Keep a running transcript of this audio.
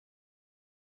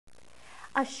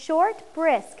A short,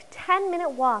 brisk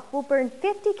 10-minute walk will burn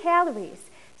 50 calories.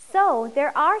 So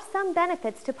there are some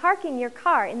benefits to parking your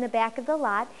car in the back of the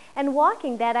lot and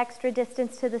walking that extra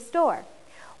distance to the store.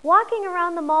 Walking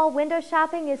around the mall window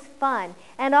shopping is fun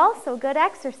and also good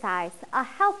exercise, a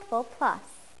healthful plus.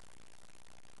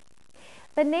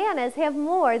 Bananas have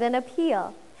more than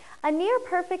appeal. A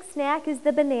near-perfect snack is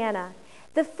the banana.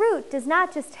 The fruit does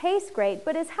not just taste great,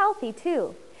 but is healthy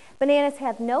too. Bananas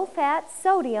have no fat,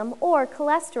 sodium, or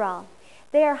cholesterol.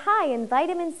 They are high in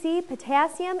vitamin C,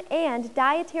 potassium, and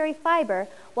dietary fiber,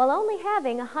 while only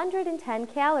having 110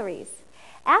 calories.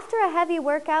 After a heavy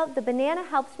workout, the banana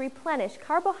helps replenish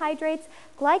carbohydrates,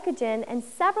 glycogen, and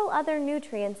several other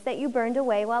nutrients that you burned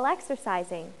away while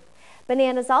exercising.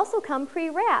 Bananas also come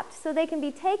pre-wrapped, so they can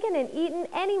be taken and eaten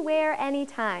anywhere,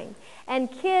 anytime.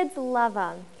 And kids love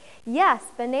them. Yes,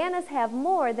 bananas have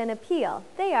more than appeal.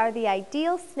 They are the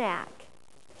ideal snack.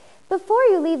 Before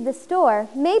you leave the store,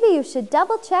 maybe you should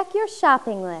double-check your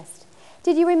shopping list.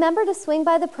 Did you remember to swing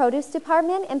by the produce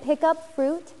department and pick up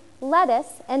fruit,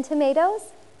 lettuce, and tomatoes?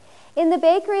 In the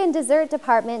bakery and dessert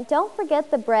department, don't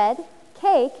forget the bread,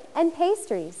 cake, and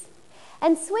pastries.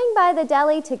 And swing by the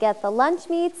deli to get the lunch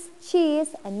meats, cheese,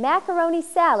 and macaroni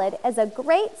salad as a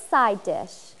great side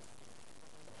dish.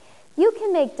 You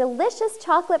can make delicious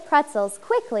chocolate pretzels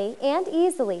quickly and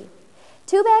easily.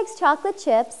 2 bags chocolate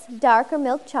chips, dark or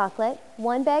milk chocolate,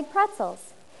 1 bag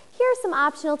pretzels. Here are some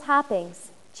optional toppings: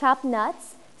 chopped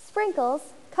nuts, sprinkles,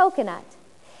 coconut.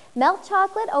 Melt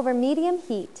chocolate over medium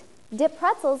heat. Dip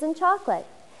pretzels in chocolate.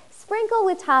 Sprinkle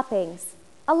with toppings.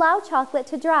 Allow chocolate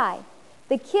to dry.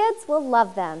 The kids will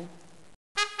love them.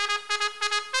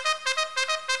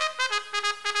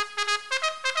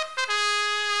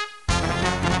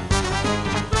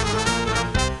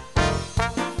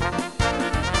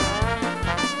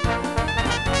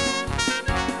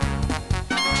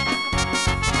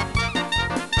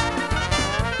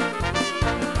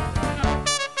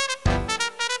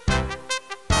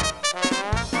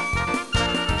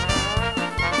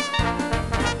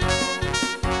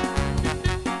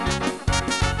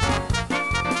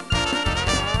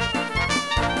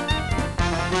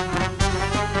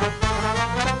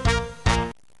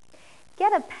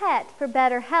 Get a pet for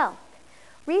better health.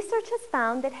 Research has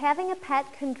found that having a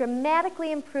pet can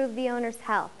dramatically improve the owner's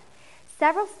health.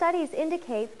 Several studies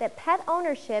indicate that pet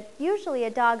ownership, usually a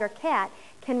dog or cat,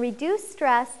 can reduce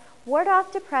stress, ward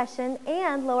off depression,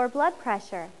 and lower blood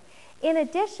pressure. In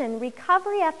addition,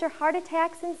 recovery after heart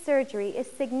attacks and surgery is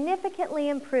significantly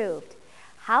improved.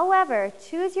 However,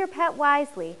 choose your pet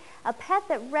wisely. A pet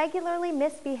that regularly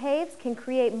misbehaves can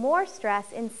create more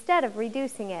stress instead of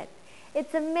reducing it.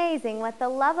 It's amazing what the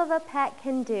love of a pet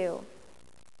can do.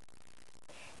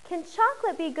 Can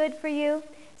chocolate be good for you?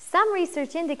 Some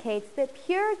research indicates that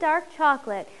pure dark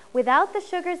chocolate without the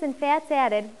sugars and fats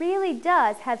added really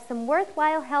does have some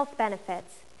worthwhile health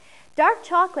benefits. Dark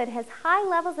chocolate has high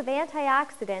levels of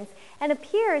antioxidants and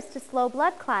appears to slow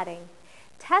blood clotting.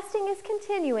 Testing is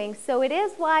continuing, so it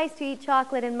is wise to eat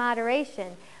chocolate in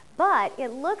moderation, but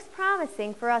it looks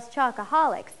promising for us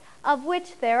chocoholics, of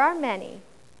which there are many.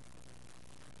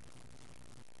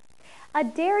 A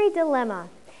dairy dilemma.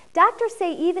 Doctors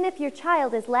say even if your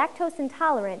child is lactose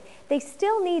intolerant, they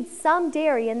still need some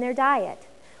dairy in their diet.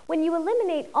 When you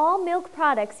eliminate all milk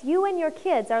products, you and your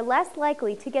kids are less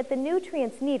likely to get the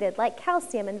nutrients needed like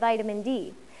calcium and vitamin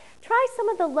D. Try some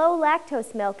of the low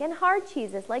lactose milk and hard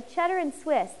cheeses like cheddar and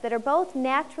Swiss that are both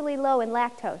naturally low in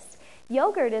lactose.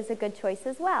 Yogurt is a good choice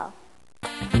as well.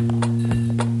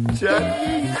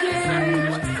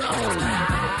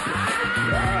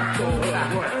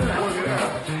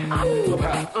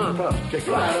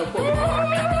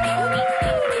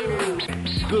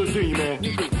 Good to see you,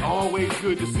 man. Always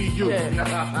good to see you.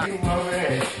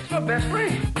 Your best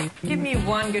friend. Give me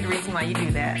one good reason why you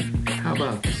do that. How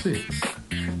about 6?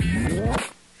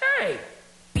 Hey!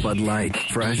 Bud Light,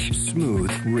 fresh,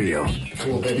 smooth, real.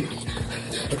 Come on, baby.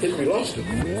 I think we lost him.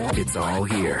 It's all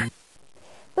here.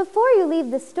 Before you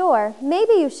leave the store,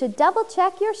 maybe you should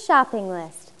double-check your shopping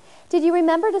list. Did you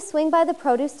remember to swing by the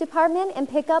produce department and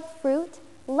pick up fruit,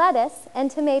 lettuce,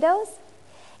 and tomatoes?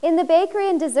 In the bakery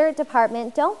and dessert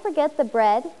department, don't forget the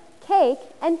bread, cake,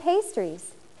 and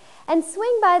pastries. And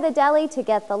swing by the deli to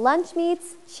get the lunch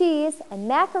meats, cheese, and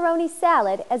macaroni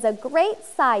salad as a great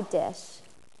side dish.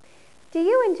 Do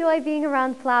you enjoy being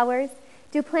around flowers?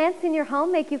 Do plants in your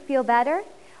home make you feel better?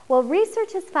 Well,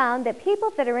 research has found that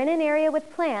people that are in an area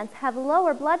with plants have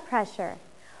lower blood pressure.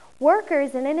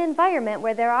 Workers in an environment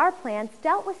where there are plants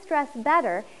dealt with stress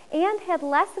better and had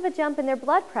less of a jump in their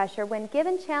blood pressure when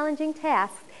given challenging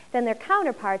tasks than their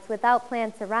counterparts without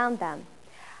plants around them.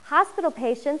 Hospital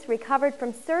patients recovered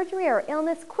from surgery or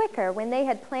illness quicker when they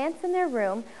had plants in their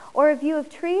room or a view of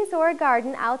trees or a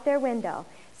garden out their window.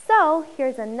 So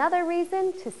here's another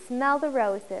reason to smell the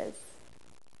roses.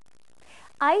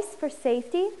 Ice for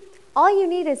safety? All you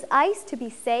need is ice to be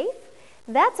safe?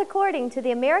 That's according to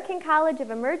the American College of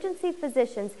Emergency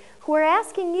Physicians, who are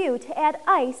asking you to add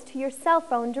ICE to your cell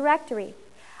phone directory.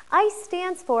 ICE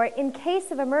stands for In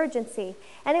Case of Emergency,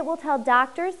 and it will tell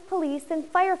doctors, police, and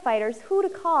firefighters who to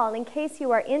call in case you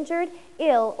are injured,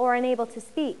 ill, or unable to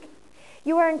speak.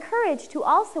 You are encouraged to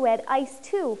also add ICE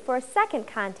 2 for a second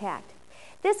contact.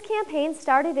 This campaign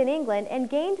started in England and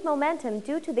gained momentum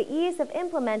due to the ease of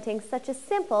implementing such a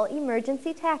simple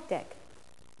emergency tactic.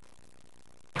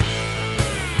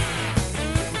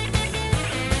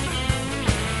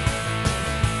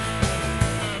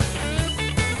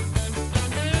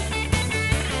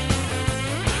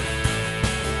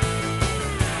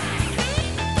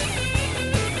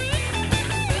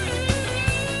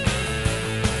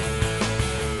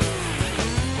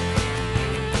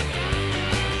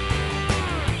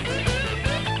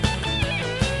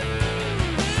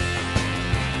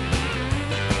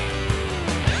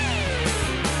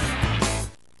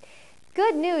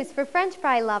 Good news for French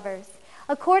fry lovers.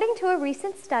 According to a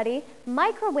recent study,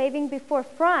 microwaving before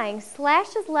frying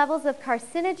slashes levels of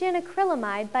carcinogen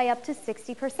acrylamide by up to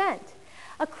 60%.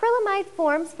 Acrylamide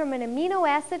forms from an amino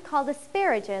acid called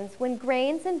asparagin's when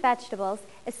grains and vegetables,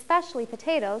 especially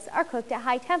potatoes, are cooked at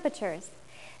high temperatures.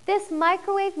 This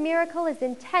microwave miracle is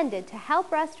intended to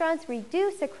help restaurants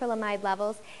reduce acrylamide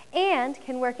levels and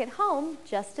can work at home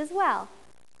just as well.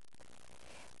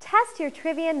 Test your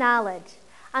trivia knowledge.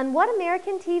 On what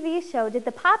American TV show did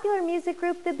the popular music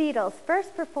group The Beatles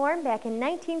first perform back in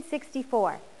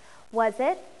 1964? Was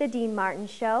it The Dean Martin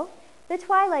Show, The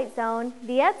Twilight Zone,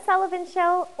 The Ed Sullivan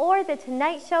Show, or The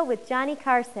Tonight Show with Johnny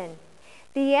Carson?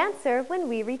 The answer when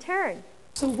we return.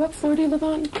 So what floor do you live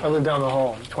on? I live down the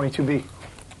hall, 22B.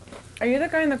 Are you the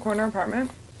guy in the corner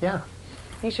apartment? Yeah,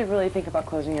 You should really think about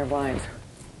closing your blinds.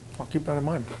 I'll keep that in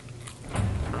mind.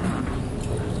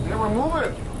 Yeah, we're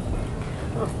moving.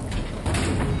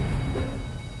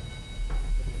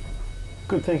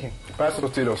 Good thinking. Pass the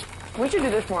Tostitos. We should do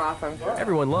this more often.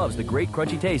 Everyone loves the great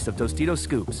crunchy taste of Tostitos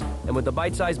scoops. And with the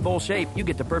bite-sized bowl shape, you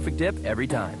get the perfect dip every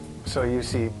time. So you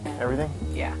see everything?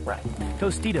 Yeah. Right.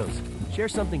 Tostitos. Share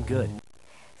something good.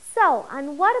 So,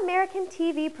 on what American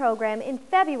TV program in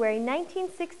February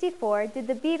 1964 did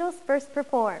the Beatles first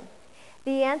perform?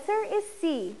 The answer is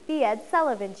C, The Ed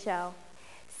Sullivan Show.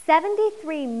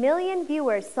 73 million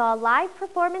viewers saw a live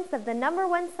performance of the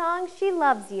 #1 song, She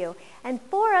Loves You, and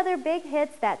 4 other big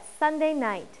hits that Sunday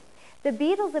night. The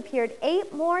Beatles appeared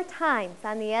 8 more times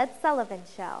on The Ed Sullivan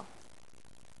Show.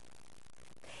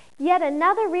 Yet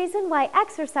another reason why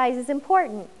exercise is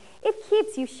important. It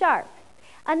keeps you sharp.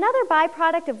 Another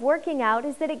byproduct of working out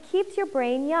is that it keeps your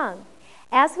brain young.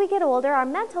 As we get older, our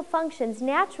mental functions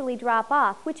naturally drop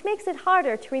off, which makes it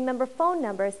harder to remember phone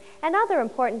numbers and other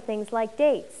important things like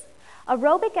dates.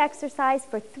 Aerobic exercise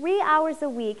for 3 hours a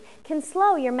week can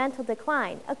slow your mental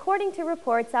decline, according to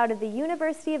reports out of the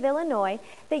University of Illinois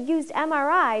that used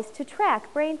MRIs to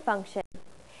track brain function.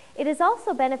 It is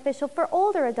also beneficial for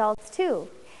older adults, too.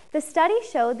 The study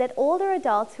showed that older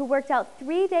adults who worked out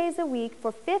 3 days a week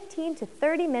for 15 to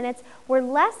 30 minutes were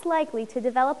less likely to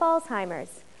develop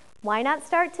Alzheimer's. Why not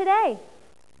start today?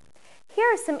 Here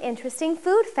are some interesting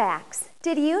food facts.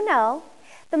 Did you know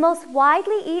the most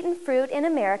widely eaten fruit in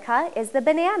America is the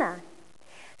banana?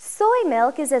 Soy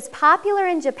milk is as popular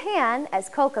in Japan as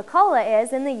Coca-Cola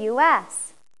is in the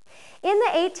U.S. In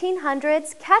the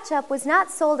 1800s, ketchup was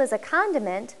not sold as a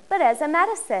condiment, but as a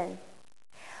medicine.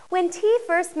 When tea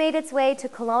first made its way to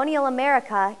colonial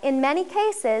America, in many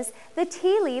cases, the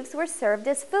tea leaves were served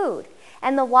as food,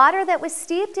 and the water that was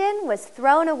steeped in was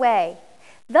thrown away.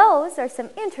 Those are some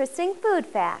interesting food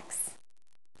facts.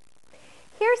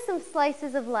 Here's some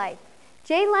slices of life.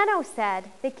 Jay Leno said,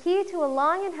 "The key to a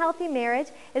long and healthy marriage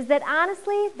is that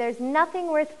honestly, there's nothing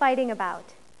worth fighting about."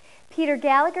 Peter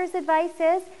Gallagher's advice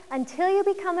is, until you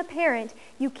become a parent,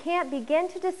 you can't begin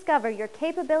to discover your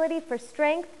capability for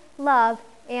strength, love,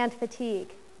 and fatigue.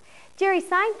 Jerry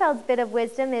Seinfeld's bit of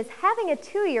wisdom is having a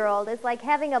 2-year-old is like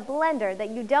having a blender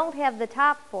that you don't have the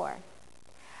top for.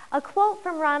 A quote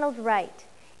from Ronald Wright,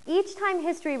 "Each time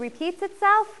history repeats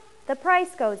itself, the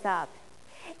price goes up."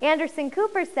 Anderson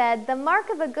Cooper said, "The mark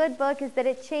of a good book is that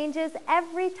it changes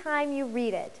every time you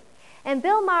read it." And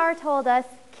Bill Maher told us,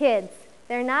 "Kids,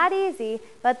 they're not easy,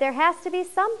 but there has to be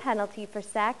some penalty for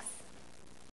sex."